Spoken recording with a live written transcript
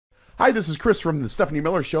Hi, this is Chris from the Stephanie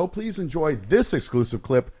Miller Show. Please enjoy this exclusive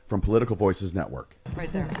clip from Political Voices Network.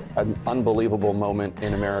 Right there. An unbelievable moment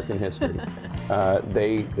in American history.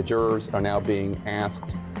 The jurors are now being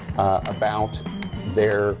asked about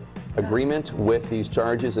their agreement with these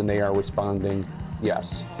charges, and they are responding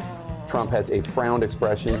yes. Trump has a frowned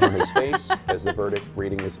expression on his face as the verdict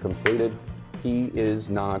reading is completed. He is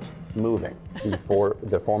not moving.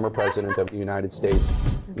 The former president of the United States,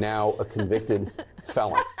 now a convicted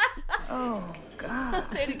felon. Oh, God.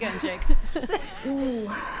 Say it again, Jake.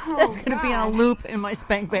 Ooh. That's going to be on a loop in my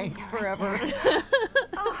spank bank forever.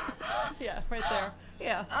 Yeah, right there.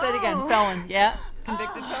 Yeah, say it again. Felon. Yeah.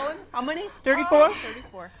 Convicted felon. How many? 34?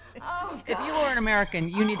 34. Oh, If you were an American,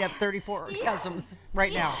 you need to have 34 orgasms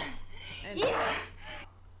right now. And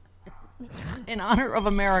in honor of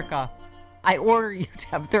America, I order you to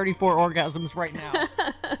have 34 orgasms right now.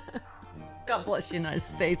 God bless the United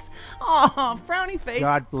States. Oh, frowny face.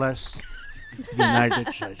 God bless the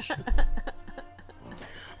United States.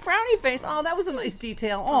 Frowny face. Oh, that was a nice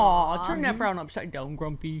detail. Oh, turn that frown upside down,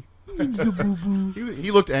 Grumpy.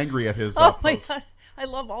 He looked angry at his Oh my post. God. I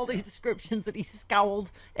love all these descriptions that he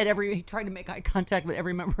scowled at he tried to make eye contact with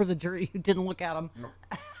every member of the jury who didn't look at him. No.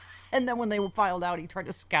 And then when they were filed out, he tried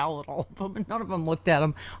to scowl at all of them, and none of them looked at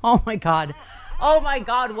him. Oh my God. Oh my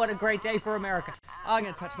God, what a great day for America. I'm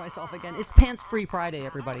going to touch myself again. It's Pants-Free Friday,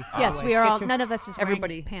 everybody. Yes, we are all, none of us is wearing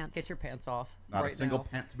Everybody, pants. get your pants off. Not right a single now.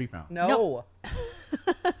 pant to be found. No.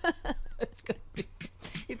 It's going to be.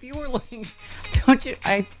 If you were looking, don't you?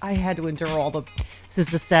 I had to endure all the. This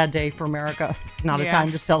is a sad day for America. It's not a time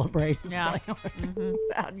to celebrate. It's Yeah. like,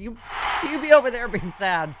 sad. You be over there being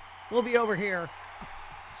sad. We'll be over here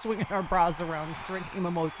swinging our bras around, drinking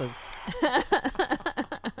mimosas.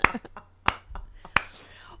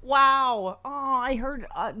 Wow. Oh, I heard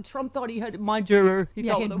Trump thought he had my juror. He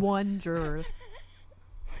had one juror.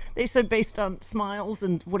 They said based on smiles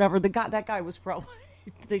and whatever. That guy was probably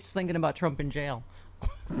just thinking about Trump in jail.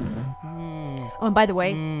 Oh, and by the way,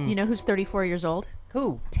 you know who's 34 years old?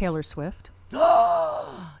 Who? Taylor Swift.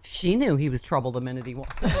 She knew he was trouble the minute he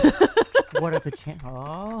walked in. What are the chances?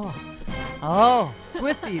 Oh,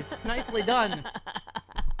 Swifties. Nicely done.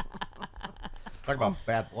 Talk about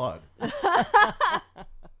bad blood.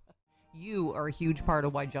 You are a huge part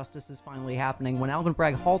of why justice is finally happening. When Alvin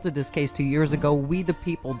Bragg halted this case 2 years ago, we the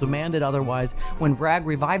people demanded otherwise. When Bragg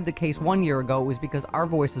revived the case 1 year ago, it was because our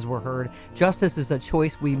voices were heard. Justice is a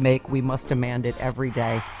choice we make. We must demand it every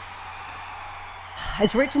day.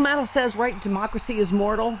 As Rachel Maddow says, right, democracy is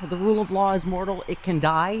mortal. The rule of law is mortal. It can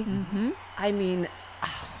die. Mm-hmm. I mean,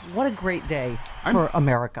 what a great day for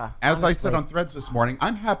America. As I said on Threads this morning,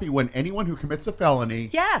 I'm happy when anyone who commits a felony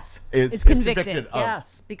is convicted of.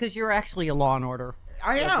 Yes, because you're actually a law and order.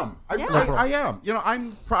 I am. I am. You know,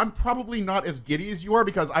 I'm probably not as giddy as you are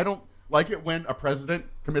because I don't like it when a president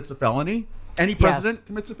commits a felony. Any president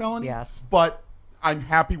commits a felony. Yes. But I'm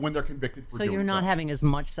happy when they're convicted for doing so. So you're not having as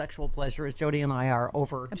much sexual pleasure as Jody and I are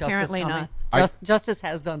over Apparently justice coming. not. Justice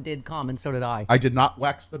has done did come, and so did I. I did not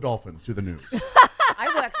wax the dolphin to the news.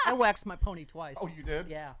 I waxed my pony twice. Oh, you did?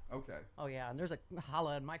 Yeah. Okay. Oh, yeah. And there's a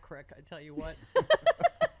holla in my crick, I tell you what.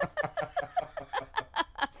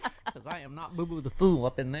 Because I am not Boo Boo the Fool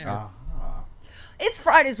up in there. It's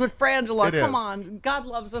Fridays with Frangela. Come on. God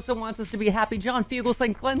loves us and wants us to be happy. John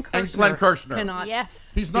Fugelsang, Glenn Kirshner. And Glenn Kirshner. Cannot.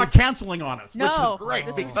 Yes. He's not canceling on us, which is great.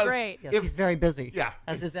 This is great. Yes, he's very busy. Yeah.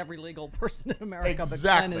 As is every legal person in America. Exactly. But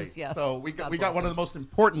Glenn is, yes, so we got one of the most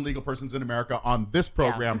important legal persons in America on this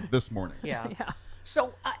program this morning. Yeah.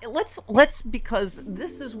 So let's because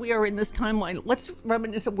we are in this timeline. Let's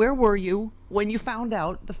reminisce. Where were you when you found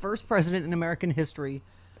out the first president in American history?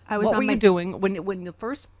 What were you doing when the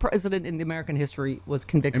first president in American history was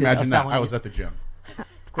convicted? Imagine of that. felonies? I was at the gym.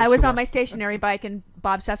 I was on my stationary bike, and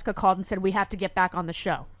Bob Seska called and said we have to get back on the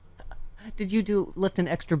show. Did you lift an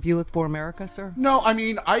extra Buick for America, sir? No, I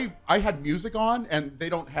mean I had music on, and they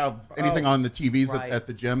don't have anything on the TVs at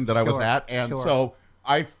the gym that I was at, and so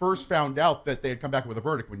I first found out that they had come back with a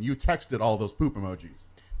verdict when you texted all those poop emojis.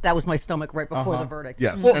 That was my stomach right before the verdict.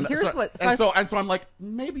 Yes. Well, and here's so I'm like,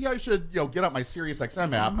 maybe I should get out my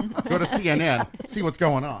SiriusXM app, go to CNN, see what's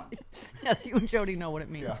going on. Yes, you and Jody know what it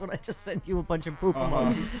means when I just sent you a bunch of poop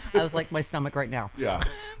emojis. I was like, my stomach right now. Yeah.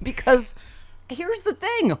 Because here's the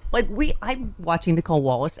thing. Like I'm watching Nicole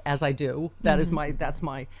Wallace as I do. That's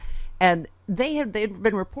my and they'd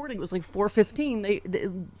been reporting it was like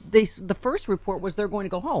 4:15. The first report was they're going to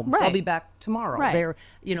go home. Right. They'll be back tomorrow. Right. They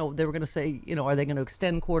were going to say, are they going to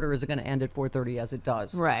extend court or is it going to end at 4:30 as it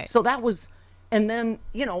does? Right. So that was, and then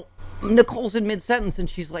Nicole's in mid sentence and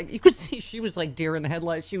she's like, you could see she was like deer in the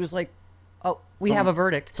headlights. She was like, Oh, we have a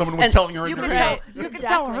verdict. Someone was telling her in you her could ear. tell, Right. you could Exactly.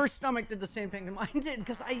 tell her stomach did the same thing that mine did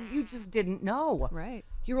because you just didn't know. Right.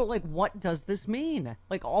 You were like, what does this mean?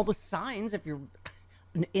 Like all the signs, if you're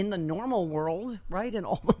in the normal world, right, and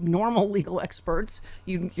all the normal legal experts,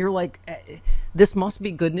 you're like, this must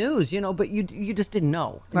be good news, but you just didn't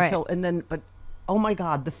know until, Right. but oh my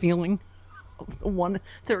God, the feeling of the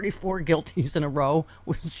 134 guilties in a row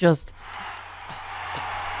was just.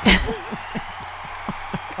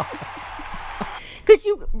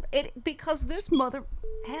 Because this mother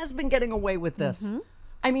has been getting away with this.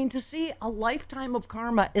 I mean, to see a lifetime of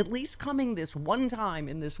karma at least coming this one time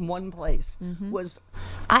in this one place was,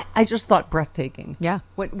 I just thought breathtaking. Yeah.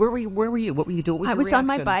 Where were you? What were you doing? What I your was on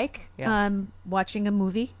my reaction? bike, Yeah. watching a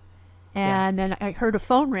movie, and then I heard a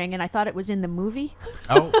phone ring, and I thought it was in the movie,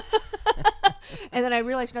 Oh, and then I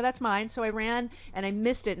realized, no, that's mine. So I ran, and I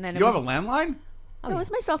missed it, and then you have a landline? it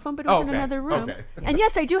was my cell phone, but it was in okay, another room. okay. And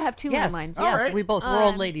yes, I do have two Yes, landlines. yes, right. we both. We're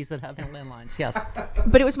old ladies that have no landlines. Yes.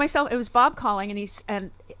 But it was myself. It was Bob calling,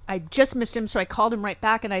 and I just missed him, so I called him right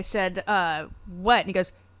back, and I said, "What?" And he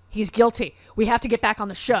goes, "He's guilty. We have to get back on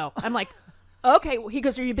the show." I'm like, "Okay." He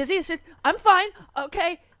goes, "Are you busy?" I said, "I'm fine.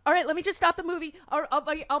 Okay. All right. Let me just stop the movie.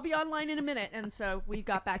 I'll be online in a minute." And so we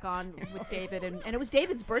got back on with David, and it was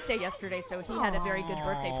David's birthday yesterday, so he had a very good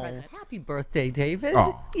birthday present. Happy birthday, David!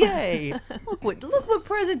 Aw. Yay! look what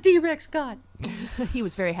present D-Rex got. He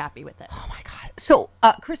was very happy with it. Oh my God! So,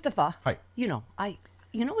 Christopher, Hi.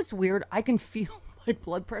 It's weird. I can feel my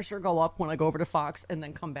blood pressure go up when I go over to Fox and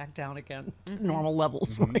then come back down again to normal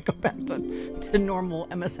levels when I go back to normal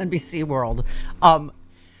MSNBC world.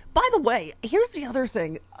 By the way, here's the other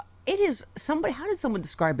thing. It is somebody. How did someone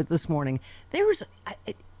describe it this morning? There's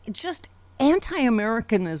just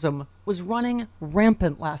anti-Americanism was running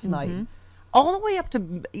rampant last night, all the way up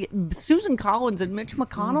to Susan Collins and Mitch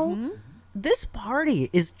McConnell. This party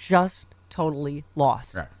is just totally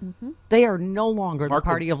lost. Right. They are no longer Marco- the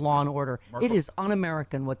party of law and order. Marco- It is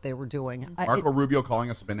un-American what they were doing. Marco Rubio calling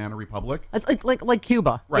us a banana republic? It's like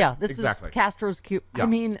Cuba. Right, Yeah, this exactly. is Castro's Cuba. Yeah. I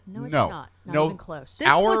mean, No, it's No. not. Not No. even close. This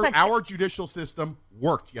was Our judicial system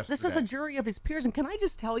worked yesterday. this was a jury of his peers. And can I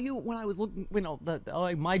just tell you, when I was looking,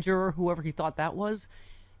 my juror, whoever he thought that was,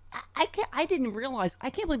 I didn't realize. I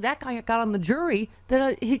can't believe that guy got on the jury.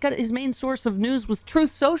 That he got his main source of news was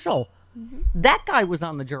Truth Social. That guy was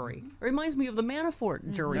on the jury. It reminds me of the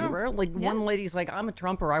Manafort jury, where one lady's like, "I'm a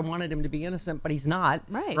Trumper. I wanted him to be innocent, but he's not."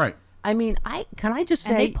 Right. Right. I mean, can I just say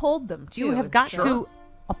And they pulled them too. you have got to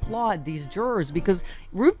applaud these jurors, because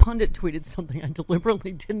Rude Pundit tweeted something I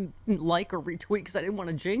deliberately didn't like or retweet because I didn't want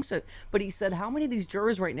to jinx it. But he said, "How many of these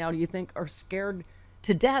jurors right now do you think are scared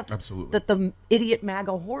to death Absolutely. that the idiot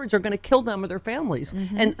MAGA hordes are going to kill them or their families?"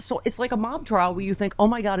 And so it's like a mob trial where you think, "Oh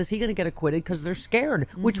my God, is he going to get acquitted?" Because they're scared,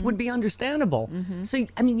 which would be understandable. So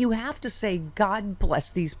I mean, you have to say, God bless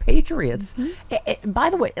these patriots. By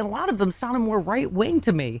the way, a lot of them sounded more right wing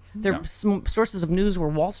to me. Their some sources of news were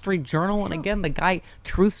Wall Street Journal, and again, the guy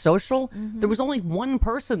Truth Social. There was only one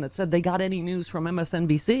person that said they got any news from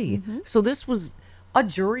MSNBC. So this was a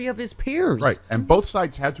jury of his peers. Right. And both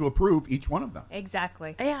sides had to approve each one of them.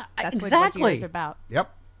 Exactly. Yeah, That's exactly. what jury's about. Yep.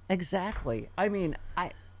 Exactly. I mean,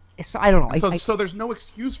 I don't know. So there's no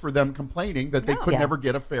excuse for them complaining that they could Yeah. never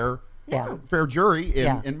get a fair Yeah. fair jury in,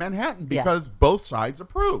 Yeah. in Manhattan Yeah. because both sides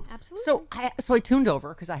approved. Absolutely. So I tuned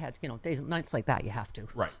over because I had, days and nights like that. You have to.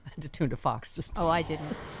 Right. I had to tune to Fox just to Oh, I didn't.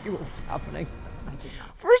 see what was happening.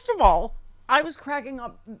 First of all, I was cracking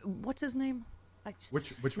up. What's his name?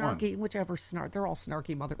 Which one? Snarky, whichever snark. They're all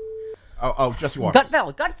snarky mother. Oh, Jesse Walker.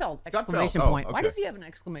 Gutfeld! Exclamation Oh, point. Why okay. does he have an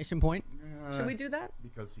exclamation point? Should we do that?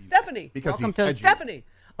 Because he's Stephanie. Because Welcome he's to edgy. Stephanie.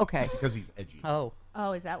 Okay. Because he's edgy. Oh.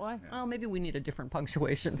 Oh, is that why? Well, maybe we need a different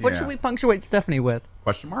punctuation. What Yeah. should we punctuate Stephanie with?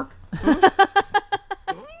 Question mark?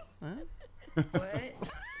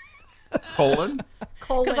 Colon?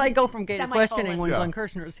 Because I go from gay to Semicolon. questioning when Yeah. Glenn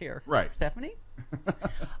Kirshner's here. Right. Stephanie?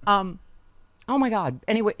 Oh my God.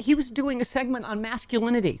 Anyway, he was doing a segment on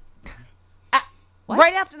masculinity.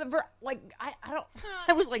 Right after the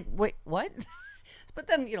I was like, wait, what? But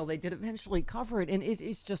then, they did eventually cover it, and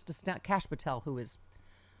it's just Cash Patel who is,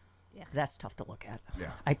 that's tough to look at.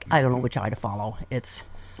 Yeah. I don't know which eye to follow. It's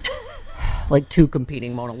like two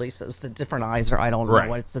competing Mona Lisas. The different eyes are, I don't know Right.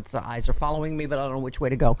 what it's the eyes are following me, but I don't know which way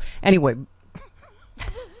to go. Anyway.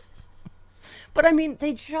 But I mean,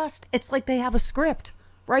 it's like they have a script,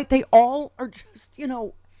 right? They all are just,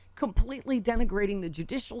 completely denigrating the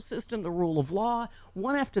judicial system, the rule of law,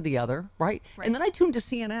 one after the other, right? And then I tuned to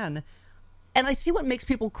CNN, and I see what makes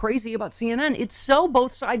people crazy about CNN. It's so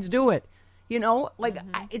both sides do it,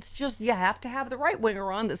 it's just, you have to have the right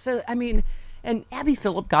winger on that says, and Abby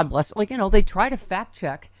Phillip, God bless her, they try to fact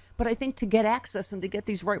check, But I think to get access and to get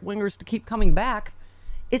these right-wingers to keep coming back,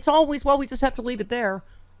 it's always, well, we just have to leave it there.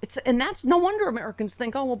 And that's no wonder Americans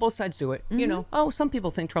think, oh, well, both sides do it. You know, oh, some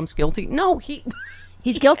people think Trump's guilty. No, he's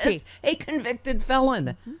guilty. Is a convicted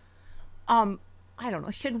felon. I don't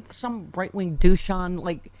know. Should some right-wing douche on,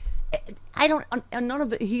 like, I don't, none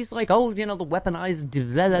of it. He's like, oh, you know, the weaponized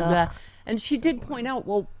blah, blah, blah. And she did point out,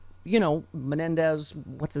 well, you know, Menendez,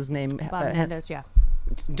 what's his name? Bob Menendez, yeah.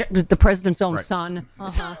 The president's own son.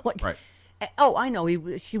 Like, Right. Oh, I know.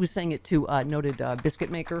 She was saying it to noted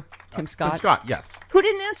biscuit maker Tim Scott. Tim Scott, yes. Who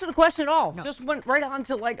didn't answer the question at all. No. Just went right on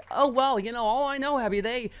to like, oh, well, you know, all I know, Abby,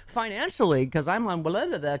 they financially, because I'm on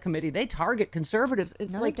the committee, they target conservatives.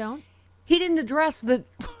 It's no, like, they don't. He didn't address the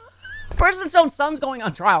president's own son's going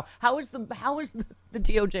on trial. How is the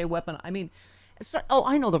DOJ weapon? I mean,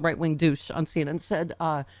 I know the right-wing douche on CNN said,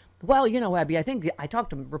 well, you know, Abby, I think I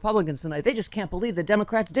talked to Republicans tonight. They just can't believe the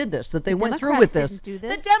Democrats did this, that they went through with this. Didn't do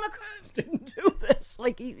this. The Democrats didn't do this.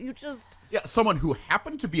 Like, you just... Yeah, someone who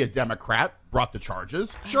happened to be a Democrat brought the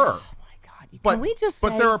charges. Sure. Oh, my God. But, can we just say,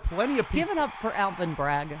 but there are plenty of people... Give it up for Alvin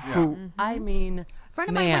Bragg, who, I mean, A friend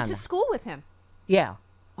of mine went to school with him. Yeah.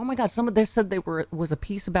 Oh, my God. They said was a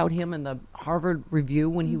piece about him in the Harvard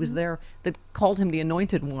Review when he was there that called him the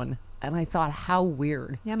Anointed One. And I thought, how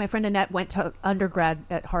weird. Yeah, my friend Annette went to undergrad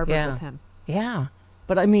at Harvard with him. Yeah.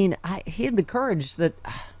 But I mean, he had the courage that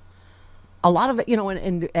a lot of it, you know,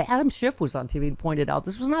 and Adam Schiff was on TV and pointed out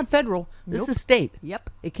this was not federal. This is state. Yep.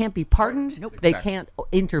 It can't be pardoned. Nope. They Exactly. can't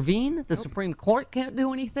intervene. The Supreme Court can't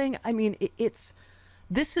do anything. I mean,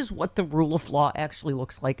 this is what the rule of law actually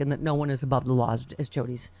looks like, and that no one is above the law, as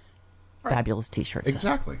Jody's fabulous T-shirt says.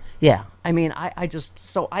 Exactly. Yeah. I mean,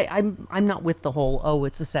 I'm not with the whole, oh,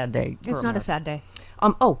 it's a sad day. It's not a sad day.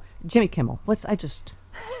 Oh, Jimmy Kimmel.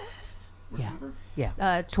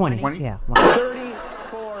 Yeah. 20. 20? Yeah.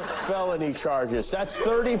 34 felony charges. That's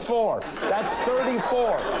 34. That's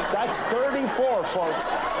 34. That's 34, folks.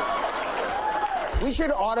 We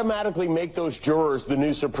should automatically make those jurors the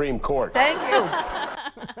new Supreme Court. Thank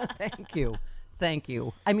you. Thank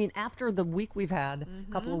you. I mean, after the week we've had,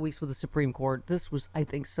 a couple of weeks with the Supreme Court, this was, I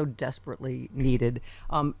think, so desperately needed.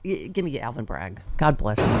 Give me Alvin Bragg. God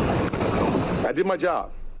bless him. I did my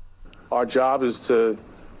job. Our job is to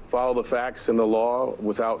follow the facts and the law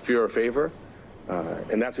without fear or favor.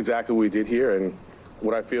 And that's exactly what we did here. And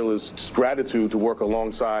what I feel is just gratitude to work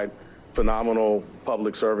alongside phenomenal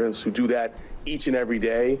public servants who do that each and every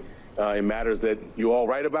day in matters that you all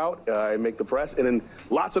write about and make the press, and in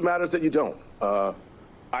lots of matters that you don't.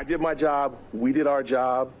 I did my job. We did our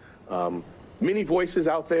job. Many voices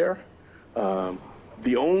out there.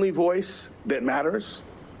 The only voice that matters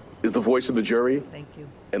is the voice of the jury. Thank you.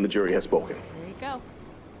 And the jury has spoken. There you go.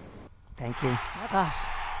 Thank you.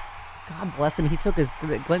 God bless him. He took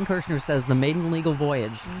Glenn Kirshner says, the maiden legal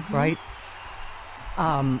voyage, right?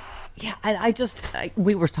 Yeah,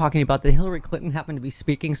 we were talking about that Hillary Clinton happened to be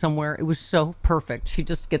speaking somewhere. It was so perfect. She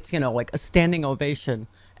just gets, like a standing ovation.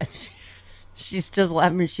 And she's just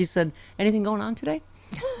laughing. She said, anything going on today?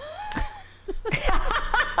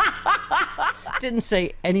 Didn't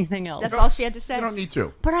say anything else. That's all she had to say. You don't need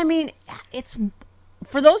to. But I mean, it's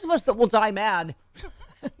for those of us that will die mad.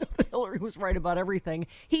 Hillary was right about everything.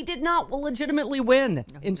 He did not legitimately win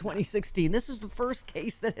in 2016. This is the first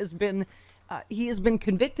case that has been he has been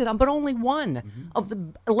convicted on, but only one of the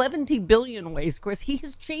 11 billion ways, Chris, he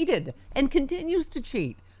has cheated and continues to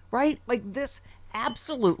cheat, right? Like this,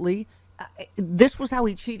 absolutely. This was how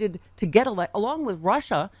he cheated to get elected, along with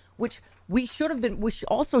Russia, which we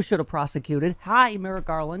also should have prosecuted. Hi, Merrick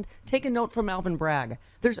Garland. Take a note from Alvin Bragg.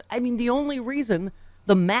 The only reason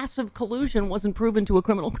the massive collusion wasn't proven to a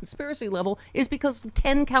criminal conspiracy level is because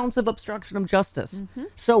 10 counts of obstruction of justice.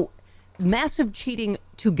 So massive cheating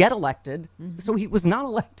to get elected. So he was not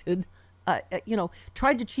elected,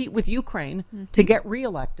 tried to cheat with Ukraine to get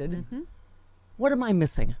reelected. What am I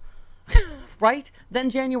missing? Right? Then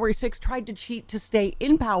January 6th tried to cheat to stay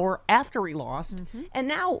in power after he lost. And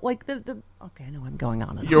now, like, okay, I know I'm going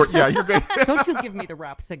on. You're good. Don't you give me the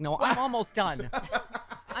rap signal. I'm almost done.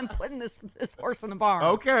 I'm putting this horse in the barn.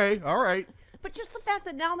 Okay, all right. But just the fact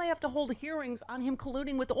that now they have to hold hearings on him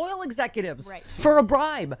colluding with oil executives Right. for a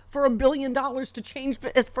bribe, for $1 billion to change,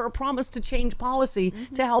 for a promise to change policy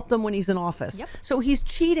to help them when he's in office. Yep. So he's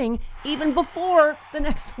cheating even before the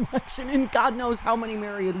next election in God knows how many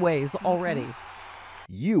myriad ways already.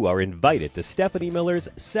 You are invited to Stephanie Miller's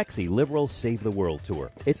Sexy Liberal Save the World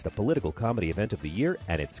Tour. It's the political comedy event of the year,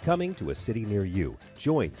 and it's coming to a city near you.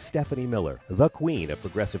 Join Stephanie Miller, the queen of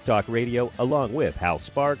progressive talk radio, along with Hal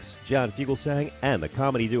Sparks, John Fugelsang, and the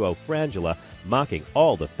comedy duo Frangela, mocking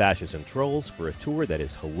all the fascists and trolls for a tour that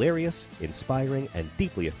is hilarious, inspiring, and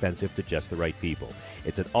deeply offensive to just the right people.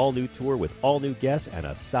 It's an all-new tour with all-new guests and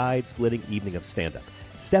a side-splitting evening of stand-up.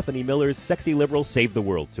 Stephanie Miller's Sexy Liberal Save the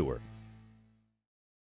World Tour.